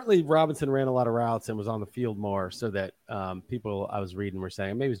 Apparently, Robinson ran a lot of routes and was on the field more, so that people I was reading were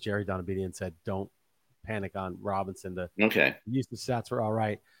saying, maybe it was Jerry Donabedian said, don't panic on Robinson. The usage stats were all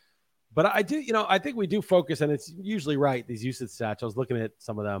right. But I think we do focus, and it's usually right, these usage stats. I was looking at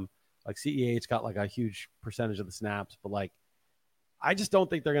some of them, like CEH got like a huge percentage of the snaps, but like, I just don't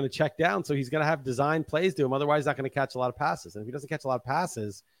think they're going to check down. So he's going to have design plays to him. Otherwise, he's not going to catch a lot of passes. And if he doesn't catch a lot of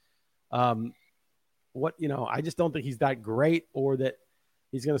passes, I just don't think he's that great, or that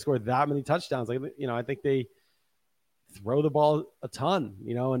he's going to score that many touchdowns. Like, I think they throw the ball a ton,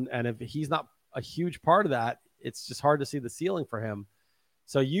 and if he's not a huge part of that, it's just hard to see the ceiling for him.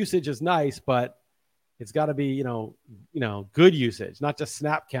 So usage is nice, but it's got to be, good usage, not just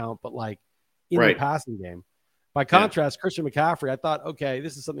snap count, but like in the passing game. By contrast, Christian McCaffrey, I thought, okay,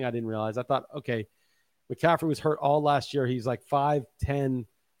 this is something I didn't realize. I thought, okay, McCaffrey was hurt all last year. He's like 5'10",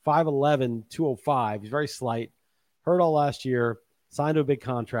 5'11", 205. He's very slight. Hurt all last year, signed to a big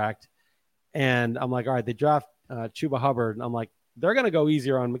contract. And I'm like, all right, they draft Chuba Hubbard. And I'm like, they're going to go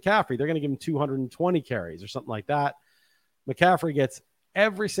easier on McCaffrey. They're going to give him 220 carries or something like that. McCaffrey gets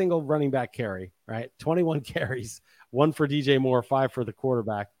every single running back carry, right? 21 carries, 1 for DJ Moore, 5 for the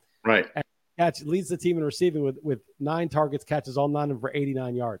quarterback. Right. And leads the team in receiving with 9 targets, catches all 9 of them for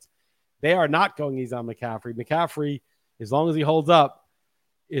 89 yards. They are not going easy on McCaffrey. McCaffrey, as long as he holds up,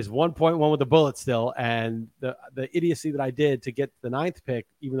 is 1.1 with a bullet still. And the idiocy that I did to get the 9th pick,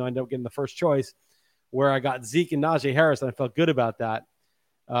 even though I ended up getting the first choice, where I got Zeke and Najee Harris, and I felt good about that.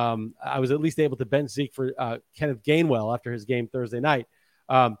 I was at least able to bench Zeke for Kenneth Gainwell after his game Thursday night.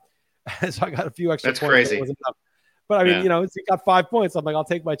 So I got a few extra That's points. crazy. But I mean, Zeke got 5 points. I'm like, I'll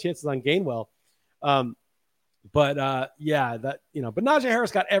take my chances on Gainwell. But Najee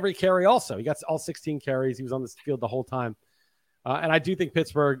Harris got every carry also. He got all 16 carries. He was on the field the whole time. And I do think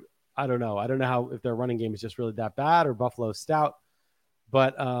Pittsburgh, I don't know if their running game is just really that bad or Buffalo's stout.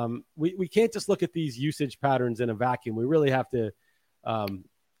 But we can't just look at these usage patterns in a vacuum. We really have to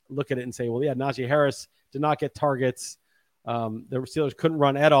look at it and say, well, yeah, Najee Harris did not get targets. The Steelers couldn't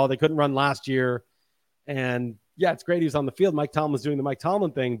run at all. They couldn't run last year. And, yeah, it's great he was on the field. Mike Tomlin was doing the Mike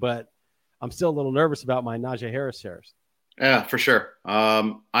Tomlin thing, but I'm still a little nervous about my Najee Harris shares. Yeah, for sure.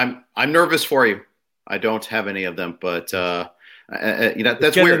 I'm nervous for you. I don't have any of them, but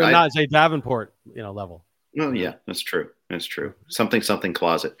that's weird. Najee Davenport, level. Oh, yeah, that's true. That's true. Something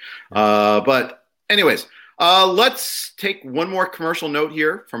closet. But anyways, let's take one more commercial note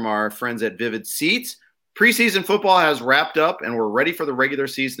here from our friends at Vivid Seats. Preseason football has wrapped up, and we're ready for the regular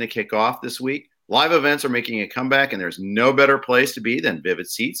season to kick off this week. Live events are making a comeback, and there's no better place to be than Vivid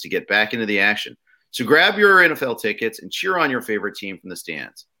Seats to get back into the action. So grab your NFL tickets and cheer on your favorite team from the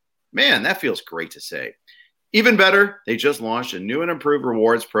stands. Man, that feels great to say. Even better, they just launched a new and improved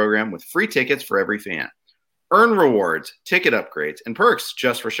rewards program with free tickets for every fan. Earn rewards, ticket upgrades, and perks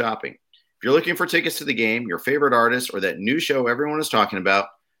just for shopping. If you're looking for tickets to the game, your favorite artist, or that new show everyone is talking about,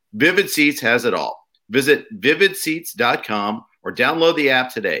 Vivid Seats has it all. Visit vividseats.com or download the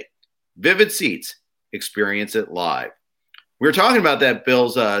app today. Vivid Seats, experience it live. We were talking about that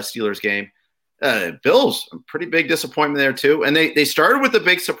Bills-Steelers game. Bills, a pretty big disappointment there too. And they started with a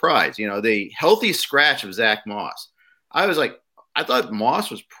big surprise, the healthy scratch of Zach Moss. I thought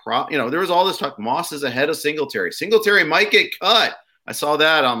Moss was there was all this talk. Moss is ahead of Singletary. Singletary might get cut. I saw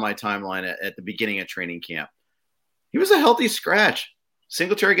that on my timeline at the beginning of training camp. He was a healthy scratch.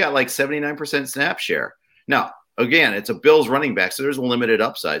 Singletary got like 79% snap share. Now, again, it's a Bills running back, so there's a limited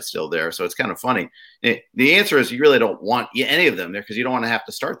upside still there. So it's kind of funny. The answer is you really don't want any of them there because you don't want to have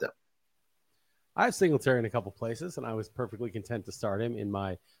to start them. I have Singletary in a couple places, and I was perfectly content to start him in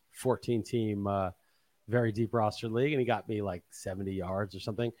my 14-team very deep roster league, and he got me like 70 yards or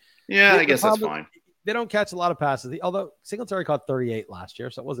something. Yeah, I guess that's fine. They don't catch a lot of passes, although Singletary caught 38 last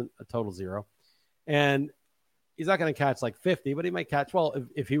year, so it wasn't a total zero. And he's not going to catch like 50, but he might catch,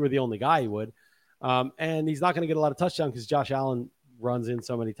 if he were the only guy, he would. And he's not going to get a lot of touchdowns because Josh Allen runs in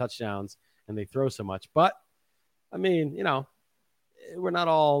so many touchdowns and they throw so much. But, I mean, we're not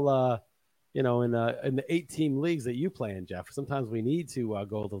all in the 8-team leagues that you play in, Jeff. Sometimes we need to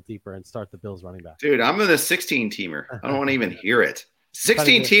go a little deeper and start the Bills running back. Dude, I'm in a 16-teamer. I don't want to even hear it.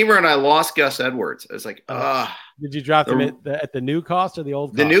 16-teamer, and I lost Gus Edwards. I was like, Did you draft him at the new cost or the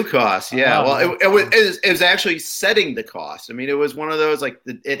old cost? The new cost, yeah. It was actually setting the cost. I mean, it was one of those, like,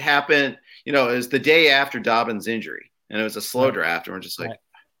 it happened, it was the day after Dobbins' injury, and it was a slow draft, and we're just like,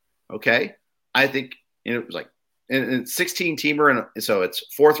 okay. I think, it was like, and 16-teamer, and so it's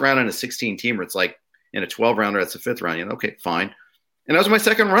 4th round and a 16-teamer. It's like in a 12-rounder, that's the 5th round. Okay, fine. And that was my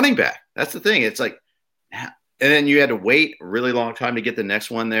second running back. That's the thing. It's like, and then you had to wait a really long time to get the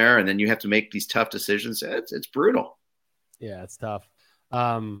next one there, and then you have to make these tough decisions. It's brutal. Yeah, it's tough.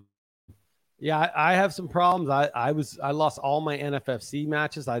 I have some problems. I lost all my NFFC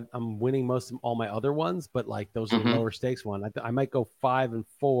matches. I'm winning all my other ones, but like those are the lower stakes one. I might go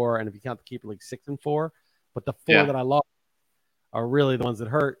 5-4, and if you count the keeper, like 6-4. But the 4 that I lost are really the ones that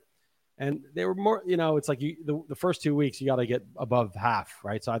hurt. And they were more, it's like the first 2 weeks, you got to get above half,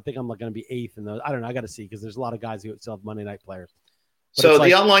 right? So I think I'm going to be 8th in those. I don't know. I got to see because there's a lot of guys who still have Monday night players. But so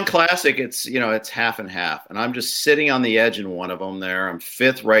the online classic, it's, it's half and half. And I'm just sitting on the edge in one of them there. I'm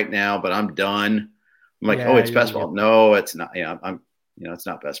 5th right now, but I'm done. I'm like, it's best ball. No, it's not. It's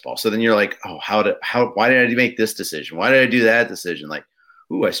not best ball. So then you're like, why did I make this decision? Why did I do that decision? Like,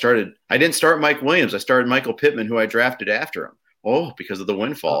 I didn't start Mike Williams. I started Michael Pittman, who I drafted after him. Oh, because of the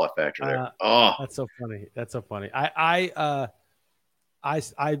windfall factor there. That's so funny. That's so funny. I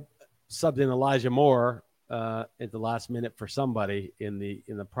subbed in Elijah Moore at the last minute for somebody in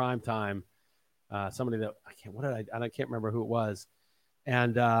the prime time. Somebody that I can't remember who it was,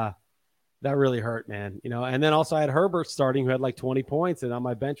 and that really hurt, man. And then also I had Herbert starting, who had like 20 points, and on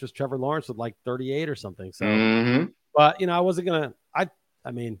my bench was Trevor Lawrence with like 38 or something. So, but I wasn't gonna. I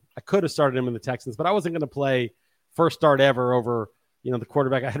could have started him in the Texans, but I wasn't going to play first start ever over, the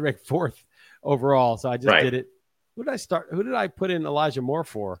quarterback I had ranked 4th overall. So I just did it. Who did I start? Who did I put in Elijah Moore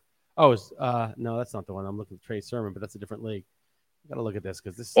for? Oh, no, that's not the one. I'm looking at Trey Sermon, but that's a different league. got to look at this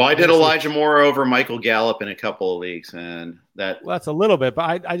because this. Well, I did Elijah Moore over Michael Gallup in a couple of leagues, and that's a little bit.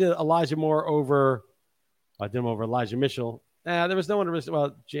 But I did Elijah Moore over. I did him over Elijah Mitchell. There was no one.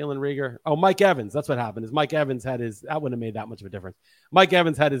 Well, Jalen Reagor. Oh, Mike Evans. That's what happened. Is Mike Evans had his. That wouldn't have made that much of a difference. Mike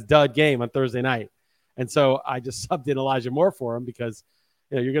Evans had his dud game on Thursday night, and so I just subbed in Elijah Moore for him because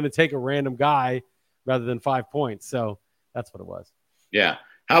you're going to take a random guy rather than 5 points. So that's what it was. Yeah.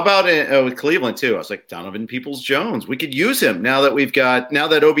 How about with Cleveland too? I was like, Donovan Peoples-Jones. We could use him now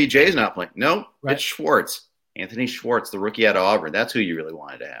that OBJ is not playing. No, right. It's Schwartz. Anthony Schwartz, the rookie out of Auburn. That's who you really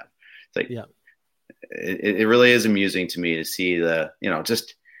wanted to have. It's like, yeah. It really is amusing to me to see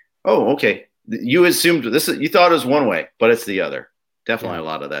okay. You assumed you thought it was one way, but it's the other. Definitely a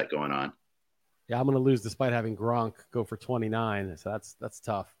lot of that going on. Yeah, I'm going to lose despite having Gronk go for 29. So that's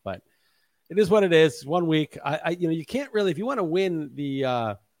tough, but it is what it is. 1 week. You can't really, if you want to win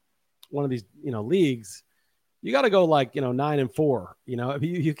the one of these, leagues, you got to go 9-4.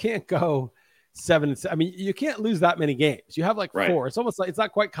 You can't go 7. I mean, you can't lose that many games. You have 4. It's almost like it's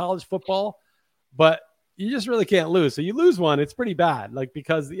not quite college football, but you just really can't lose. So you lose one, it's pretty bad.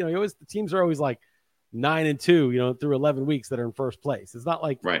 Because the teams are always 9-2. Through 11 weeks that are in first place. It's not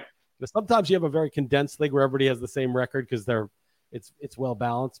right. Sometimes you have a very condensed league where everybody has the same record because it's well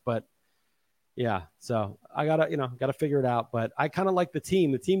balanced, but. Yeah, so I gotta figure it out. But I kind of like the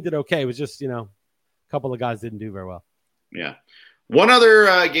team. The team did okay. It was just a couple of guys didn't do very well. Yeah. One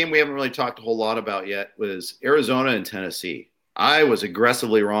other game we haven't really talked a whole lot about yet was Arizona and Tennessee. I was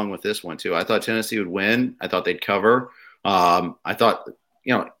aggressively wrong with this one too. I thought Tennessee would win. I thought they'd cover. I thought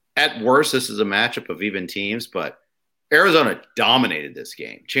at worst this is a matchup of even teams, but Arizona dominated this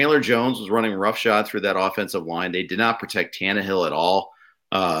game. Chandler Jones was running roughshod through that offensive line. They did not protect Tannehill at all.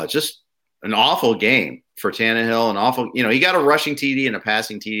 Just an awful game for Tannehill. An awful, he got a rushing TD and a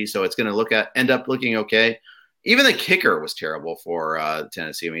passing TD, so it's going to end up looking okay. Even the kicker was terrible for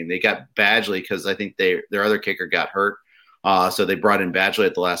Tennessee. I mean, they got Badgley because I think their other kicker got hurt, so they brought in Badgley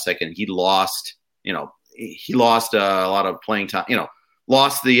at the last second. He lost, a lot of playing time.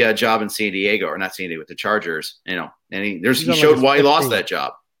 Lost the job in San Diego, or not San Diego, with the Chargers. And he showed why he lost that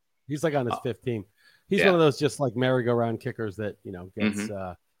job. He's on his fifth team. He's one of those just merry-go-round kickers that gets.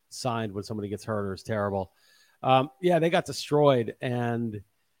 Signed when somebody gets hurt or is terrible. They got destroyed, and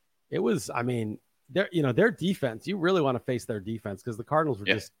it was, their defense, you really want to face their defense because the Cardinals were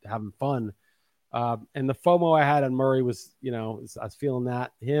just having fun. And the FOMO I had on Murray was, I was feeling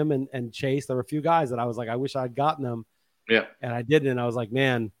that him and Chase, there were a few guys that I was like, I wish I'd gotten them. Yeah. And I didn't. And I was like,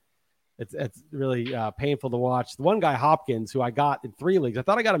 man, it's really painful to watch. The one guy, Hopkins, who I got in 3 leagues, I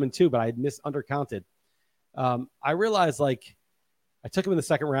thought I got him in 2, but I had undercounted. I realized I took him in the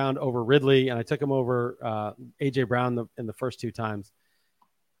second round over Ridley, and I took him over A.J. Brown in the first 2 times.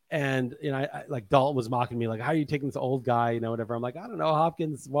 And, I Dalton was mocking me, how are you taking this old guy, whatever. I'm like, I don't know.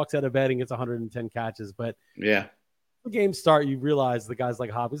 Hopkins walks out of bed and gets 110 catches. But yeah, the game start, you realize the guys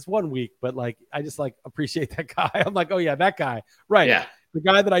like Hopkins, 1 week, but I just appreciate that guy. I'm like, oh yeah, that guy. Right. Yeah. The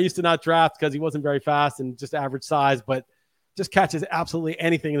guy that I used to not draft because he wasn't very fast and just average size, but just catches absolutely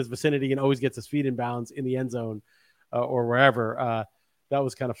anything in his vicinity and always gets his feet in bounds in the end zone. Or wherever. That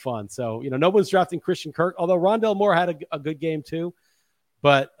was kind of fun. So, no one's drafting Christian Kirk, although Rondale Moore had a good game too.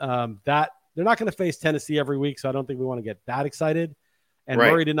 But that they're not going to face Tennessee every week, so I don't think we want to get that excited. And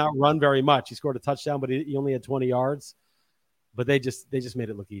Murray did not run very much. He scored a touchdown, but he only had 20 yards. But they just made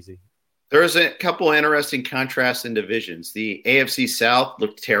it look easy. There's a couple of interesting contrasts in divisions. The AFC South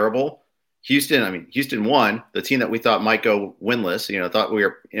looked terrible. Houston won, the team that we thought might go winless. Thought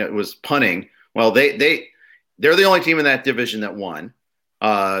it was punting. Well, they're the only team in that division that won.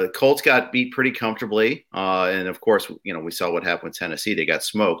 Colts got beat pretty comfortably. And of course, we saw what happened with Tennessee. They got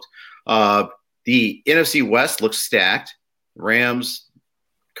smoked. The NFC West looks stacked. Rams,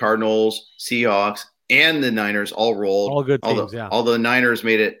 Cardinals, Seahawks, and the Niners all rolled. All good teams, Although the Niners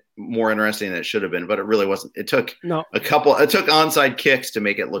made it more interesting than it should have been, but it really wasn't. It took it took onside kicks to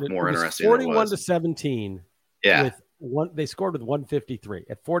make it look more interesting. 41-17. Yeah. They scored with 153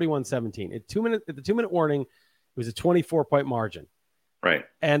 at 41-17. At the 2-minute warning, it was a 24-point margin. Right.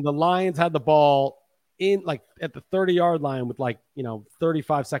 And the Lions had the ball in at the 30-yard line with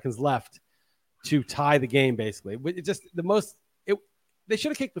 35 seconds left to tie the game, basically. It just they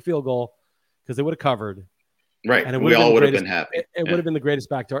should have kicked the field goal because they would have covered. Right. And we all would have been happy. It would have been the greatest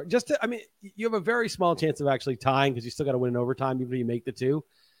backdoor. You have a very small chance of actually tying because you still got to win in overtime, even if you make the 2.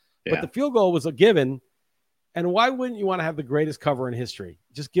 Yeah. But the field goal was a given. And why wouldn't you want to have the greatest cover in history?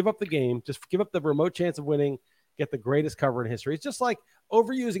 Just give up the game. Just give up the remote chance of winning. Get the greatest cover in history. It's just like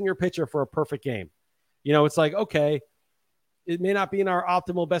overusing your pitcher for a perfect game. It's like, okay, it may not be in our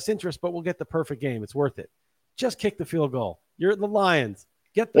optimal best interest, but we'll get the perfect game. It's worth it. Just kick the field goal. You're the Lions.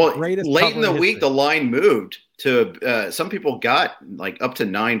 Get the greatest. Late in the week, the line moved to some people got like up to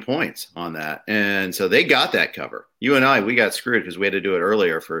 9 points on that. And so they got that cover. You and I, we got screwed because we had to do it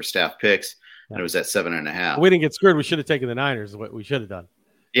earlier for staff picks. And it was at 7.5. We didn't get screwed. We should have taken the Niners is what we should have done.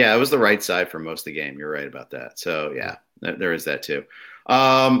 Yeah, it was the right side for most of the game. You're right about that. So, yeah, there is that too.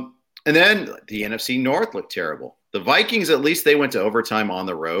 And then the NFC North looked terrible. The Vikings, at least they went to overtime on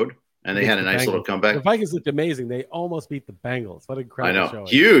the road. And they had a nice little comeback. The Vikings looked amazing. They almost beat the Bengals. What an incredible show.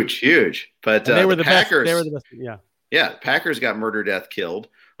 Huge. But they were the Packers. Best. They were the best. Yeah. Yeah, Packers got murder, death, killed.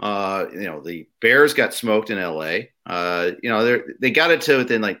 The Bears got smoked in L.A. They got it to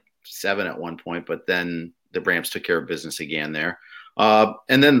within like 7 at one point, but then the Rams took care of business again there.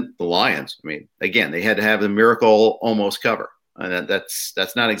 And then the Lions. I mean, again, they had to have the miracle almost cover. And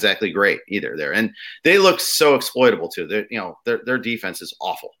that's not exactly great either there. And they look so exploitable too. Their defense is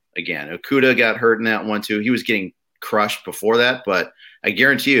awful. Again, Okudah got hurt in that one too. He was getting crushed before that, but I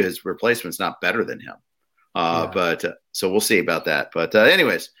guarantee you his replacement's not better than him. But so we'll see about that. But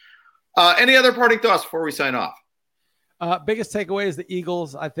anyways, any other parting thoughts before we sign off? Biggest takeaway is the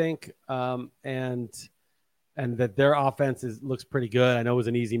Eagles, I think, and that their offense looks pretty good. I know it was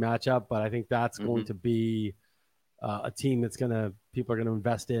an easy matchup, but I think that's going to be a team that's people are going to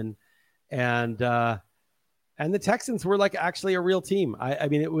invest in, and the Texans were like actually a real team. I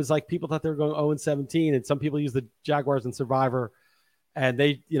mean, it was like people thought they were going 0-17, and some people use the Jaguars and Survivor, and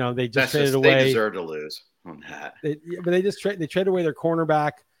they just traded away. They deserve to lose on that. But they just traded away their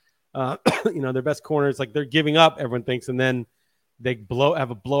cornerback. Their best corners, like they're giving up, everyone thinks, and then they have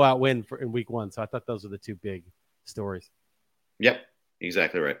a blowout win in week 1. So I thought those are the two big stories. Yep,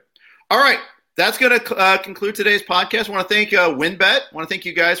 exactly right. All right. That's going to conclude today's podcast. I want to thank WynnBET. I want to thank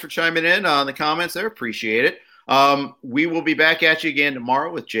you guys for chiming in on the comments there. Appreciate it. We will be back at you again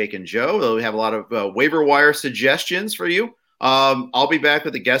tomorrow with Jake and Joe. We have a lot of waiver wire suggestions for you. I'll be back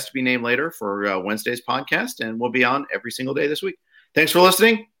with a guest to be named later for Wednesday's podcast, and we'll be on every single day this week. Thanks for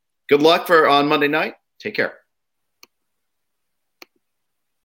listening. Good luck on Monday night. Take care.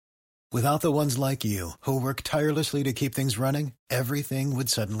 Without the ones like you, who work tirelessly to keep things running, everything would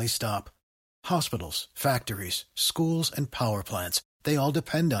suddenly stop. Hospitals, factories, schools, and power plants, they all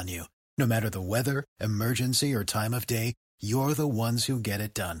depend on you. No matter the weather, emergency, or time of day, you're the ones who get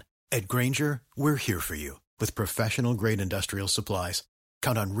it done. At Grainger, we're here for you with professional-grade industrial supplies.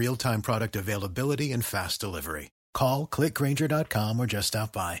 Count on real-time product availability and fast delivery. Call, click Grainger.com, or just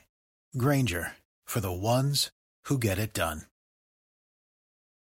stop by. Grainger, for the ones who get it done.